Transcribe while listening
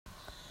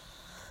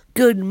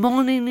Good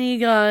morning, you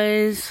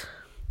guys.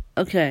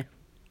 Okay.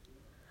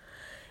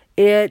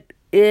 It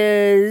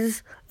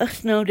is a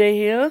snow day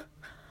here.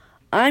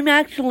 I'm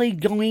actually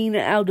going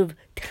out of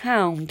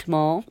town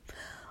tomorrow.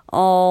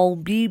 I'll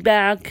be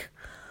back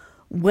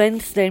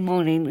Wednesday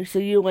morning, so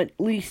you'll at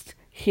least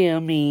hear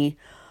me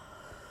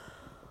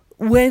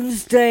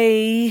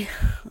Wednesday.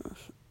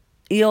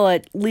 You'll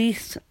at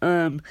least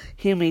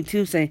hear me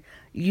Tuesday.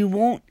 You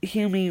won't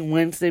hear me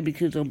Wednesday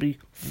because I'll be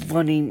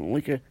running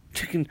like a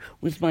chicken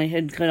with my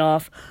head cut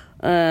off.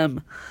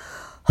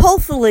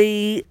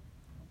 Hopefully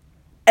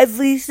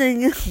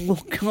everything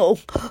will go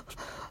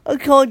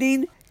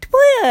according to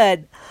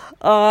plan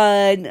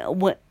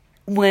on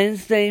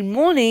Wednesday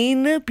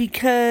morning,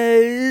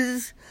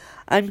 because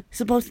I'm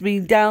supposed to be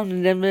down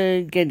in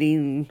Denver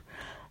getting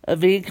a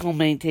vehicle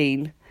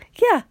maintained.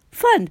 Yeah,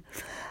 fun.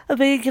 A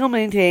vehicle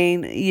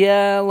maintained.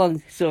 Yeah,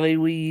 long story.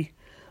 We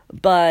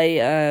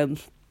buy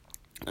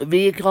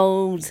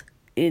vehicles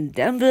in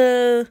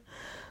Denver.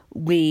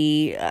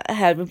 We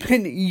haven't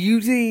been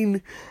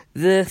using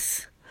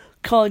this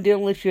car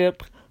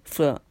dealership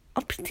for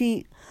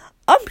umpteen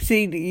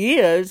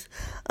years.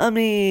 I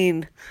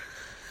mean,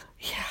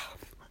 yeah,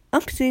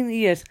 umpteen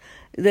years.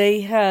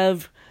 They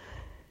have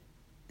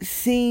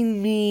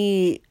seen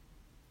me,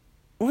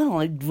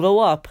 grow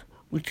up,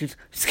 which is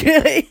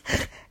scary.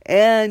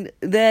 And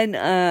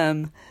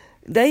then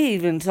they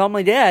even saw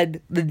my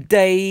dad the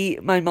day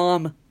my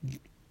mom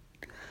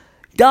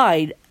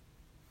died.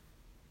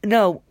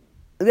 No,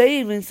 they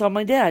even saw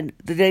my dad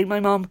the day my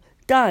mom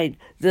died.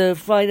 The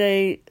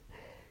Friday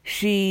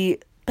she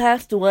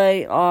passed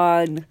away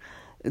on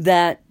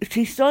that.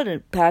 She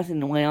started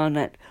passing away on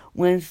that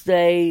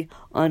Wednesday.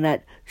 On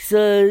that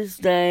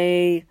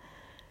Thursday,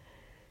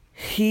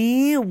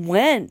 he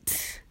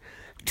went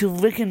to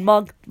Rick and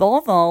Mark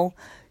Volvo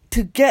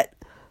to get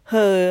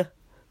her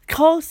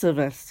car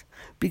serviced,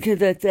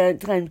 because at that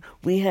time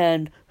we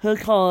had her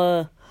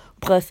car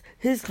plus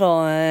his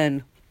car,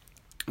 and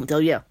so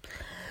yeah.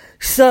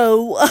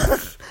 So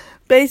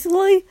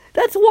basically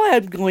that's why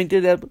I'm going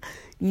to them.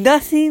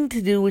 Nothing to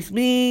do with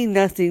me,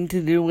 nothing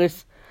to do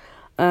with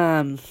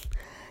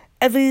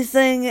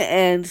everything,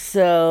 and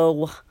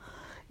so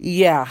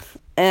yeah.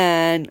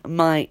 And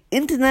my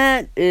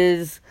internet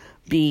is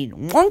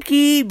being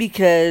wonky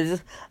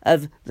because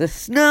of the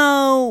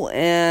snow,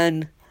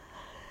 and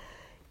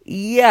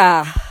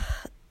yeah,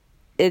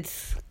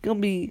 it's gonna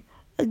be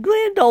a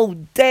grand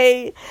old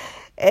day,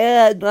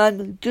 and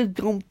I'm just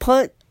gonna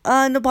put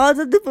on a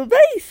positive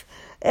face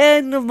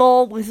and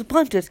roll with the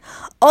punches.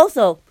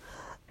 Also,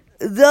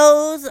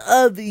 those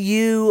of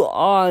you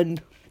on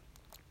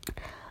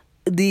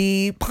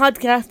the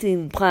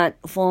podcasting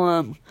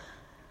platform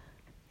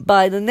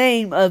by the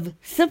name of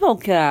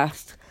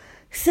Simplecast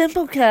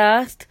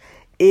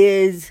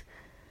was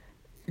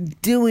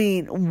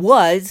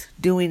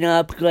doing an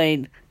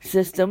upgrade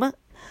system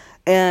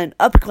and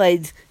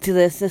upgrades to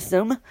the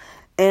system,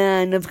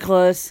 and of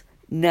course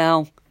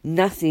now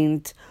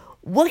nothing's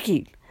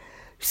working.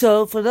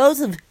 So for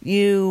those of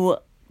you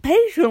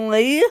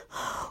patiently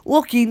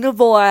looking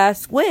for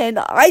Ask When,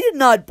 I did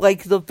not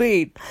break the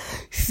feed.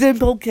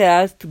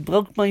 Simplecast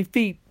broke my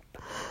feet.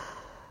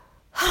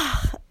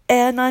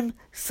 And I'm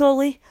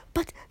slowly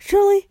but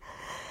surely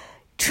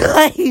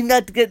trying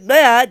not to get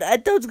mad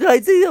at those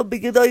guys either,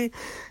 because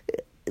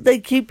they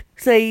keep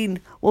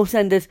saying, well,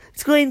 send us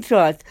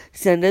screenshots,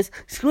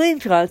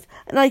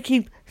 and I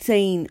keep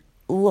saying,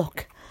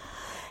 look,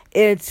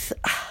 it's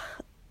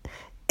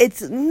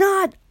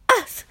not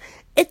us,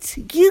 it's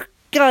you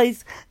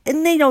guys,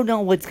 and they don't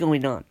know what's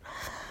going on.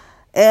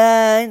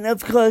 And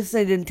of course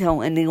they didn't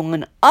tell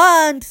anyone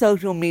on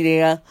social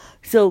media,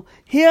 so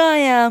here I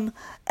am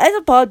as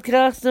a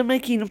podcaster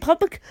making a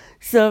public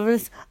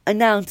service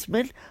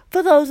announcement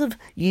for those of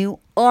you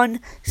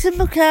on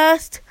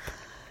Simplecast.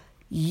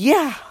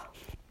 Yeah.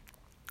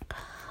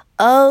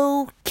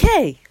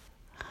 Okay.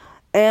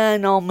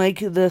 And I'll make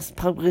this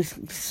public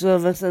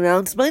service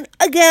announcement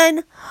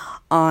again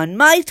on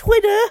my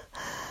Twitter.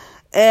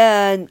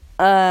 And,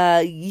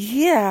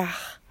 yeah.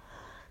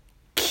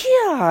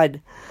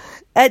 God.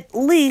 At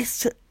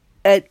least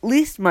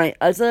my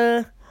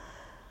other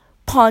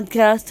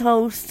podcast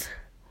host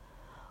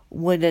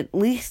would at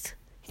least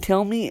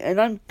tell me,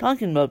 and I'm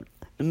talking about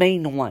the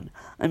main one.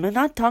 I'm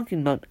not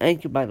talking about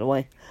Anchor, by the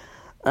way.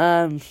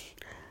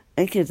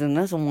 Anchor's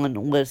another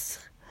one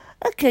with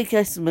okay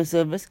customer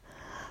service,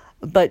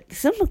 but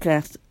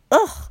Simplecast,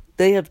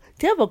 they have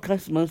terrible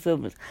customer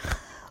service.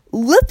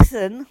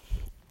 Libsyn,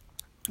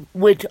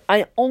 which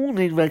I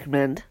only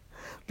recommend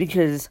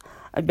because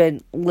I've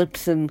been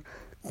Libsyn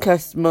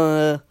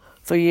customer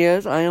for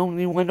years. I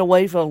only went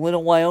away for a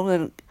little while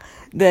and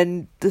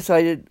then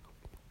decided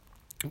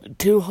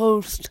to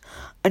host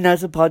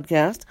another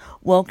podcast,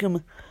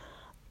 Welcome,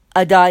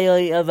 a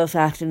Diary of a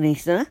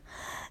Fashionista,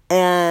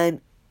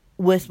 and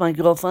with my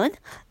girlfriend,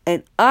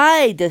 and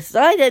I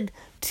decided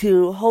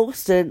to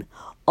host it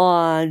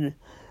on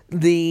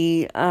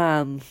the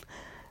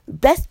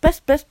best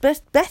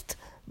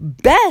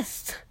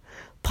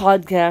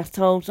podcast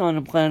host on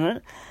the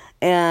planet,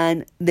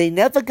 and they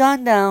never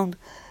gone down.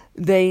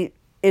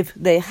 If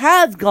they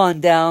have gone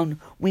down,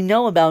 we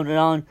know about it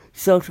on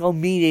social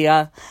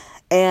media,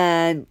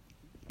 and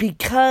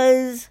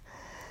because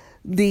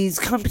these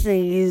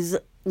companies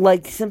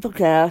like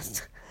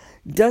Simplecast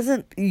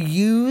doesn't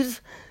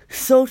use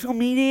social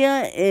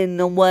media in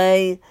the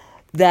way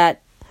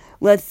that,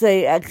 let's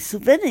say,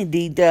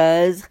 Xfinity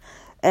does,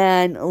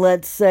 and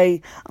let's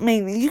say,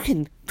 you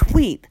can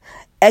tweet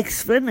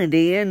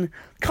Xfinity and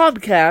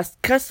Comcast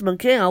customer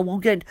care will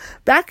get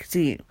back to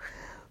you.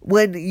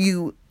 When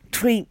you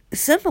tweet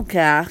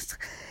Simplecast,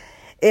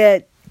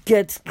 it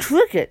gets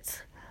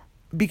crickets,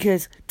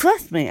 because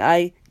trust me,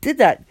 I did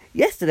that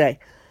yesterday.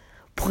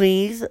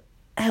 Please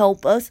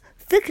help us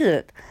fix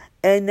it.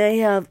 And they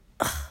have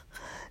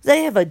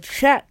a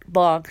chat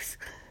box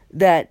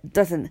that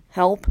doesn't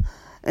help.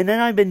 And then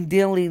I've been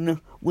dealing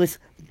with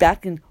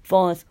back and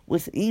forth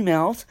with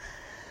emails.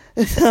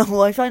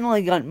 So I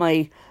finally got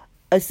my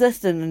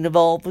assistant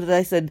involved, and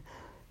I said,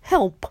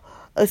 "Help,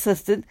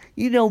 assistant,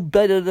 you know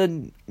better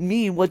than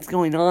me what's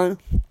going on."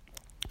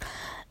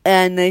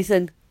 And they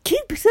said,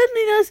 "Keep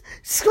sending us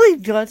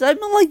screenshots." I'm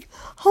like,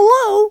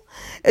 "Hello?"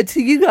 And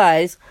to you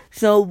guys.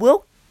 So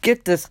we'll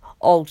get this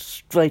all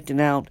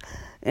straightened out.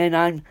 And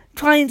I'm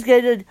trying to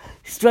get it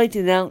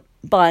straightened out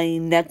by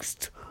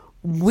next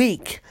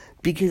week,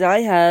 because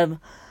I have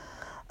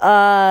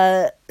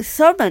a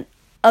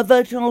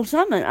virtual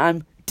summit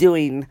I'm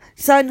doing.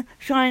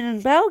 Sunshine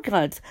and Power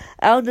Cuts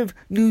out of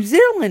New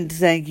Zealand,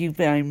 thank you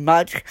very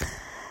much.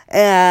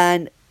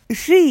 And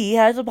she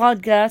has a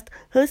podcast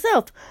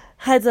herself,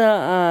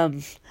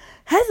 Heather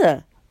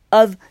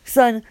of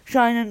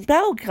Sunshine and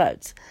Power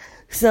Cuts.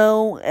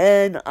 So,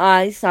 and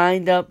I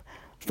signed up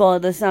for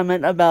the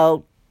summit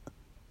about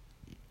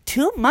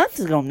 2 months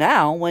ago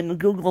now, when the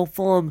Google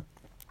form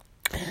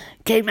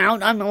came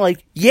out. I'm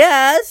like,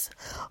 yes,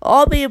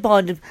 I'll be a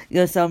part of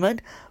your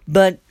summit.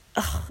 But,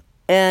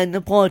 and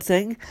the poor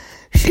thing,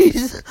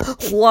 she's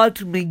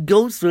watching me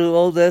go through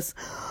all this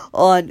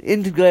on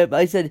Instagram.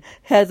 I said,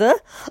 "Heather,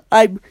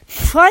 I'm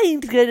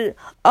trying to get it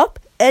up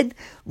and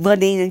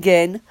running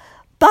again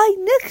by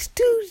next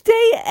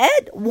Tuesday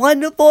at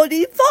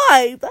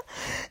 1:45.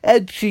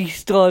 And she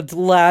starts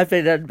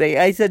laughing at me.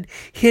 I said,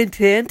 "Hint,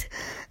 hint."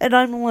 And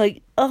I'm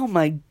like, oh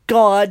my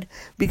God,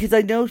 because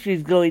I know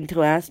she's going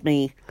to ask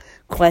me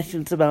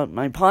questions about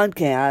my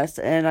podcast,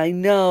 and I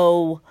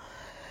know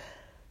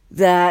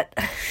that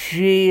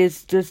she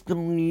is just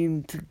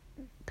going to,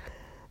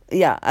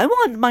 I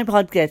want my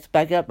podcast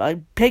back up.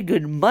 I pay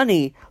good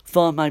money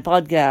for my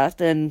podcast,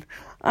 and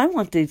I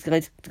want these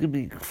guys to give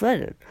me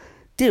credit.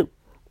 The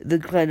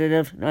credit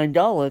of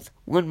 $9,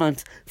 1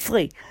 month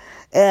free.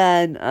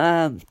 And,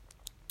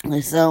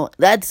 so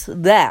that's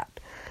that.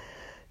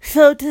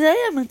 So today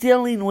I'm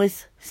dealing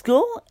with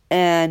school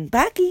and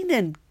packing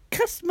and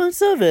customer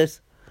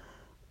service.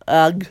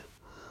 Ugh.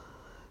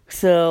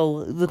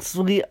 So, the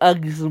 3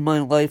 Uggs in my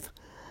life.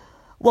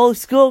 Well,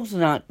 school's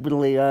not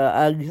really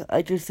ugh.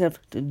 I just have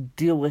to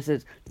deal with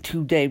it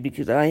today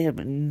because I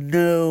have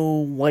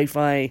no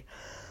Wi-Fi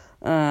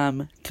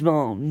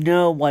tomorrow.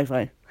 No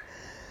Wi-Fi.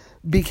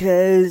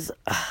 Because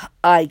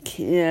I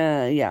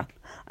can't,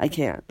 I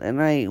can't.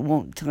 And I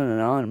won't turn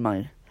it on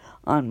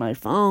my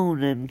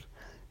phone, and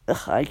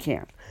I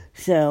can't.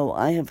 So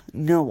I have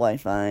no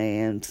Wi-Fi,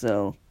 and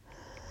so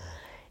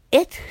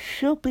it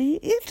should be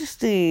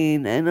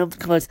interesting. And of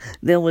course,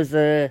 there was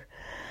a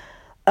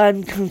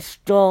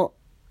uncontrolled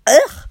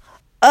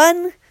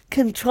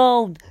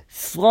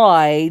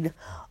slide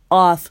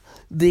off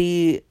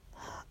the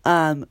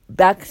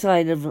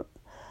backside of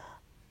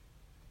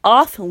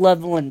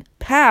off-leveling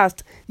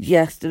past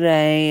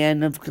yesterday,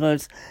 and of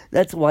course,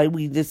 that's why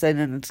we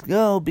decided to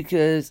go,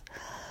 because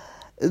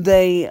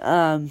they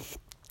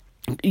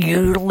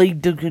usually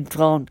do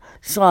controlled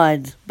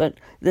slides, but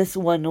this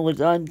one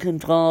was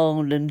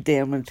uncontrolled and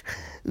damaged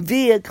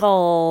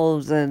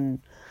vehicles, and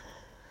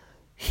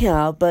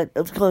but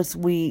of course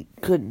we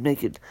couldn't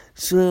make it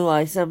through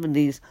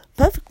I-70s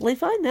perfectly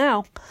fine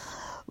now.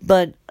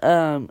 But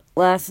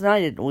last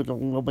night it was a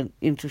little bit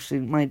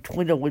interesting. My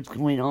Twitter was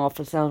going off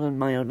 1,000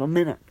 miles a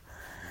minute.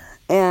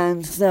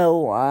 And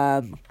so,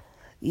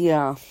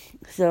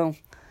 so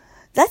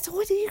that's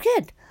what you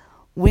get.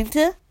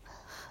 Winter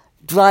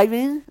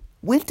driving,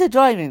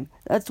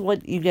 that's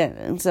what you get.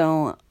 And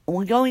so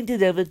we're going to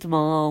Denver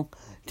tomorrow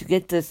to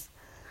get this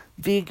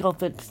vehicle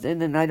fixed, and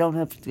then I don't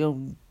have to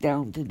go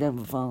down to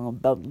Denver for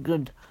about a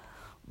good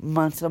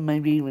month or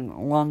maybe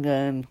even longer,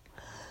 and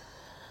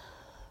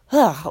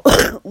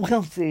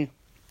we'll see.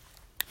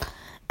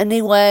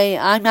 Anyway,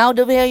 I'm out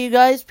of here, you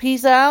guys.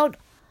 Peace out.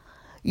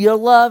 You're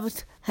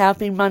loved.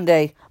 Happy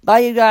Monday.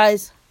 Bye, you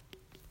guys.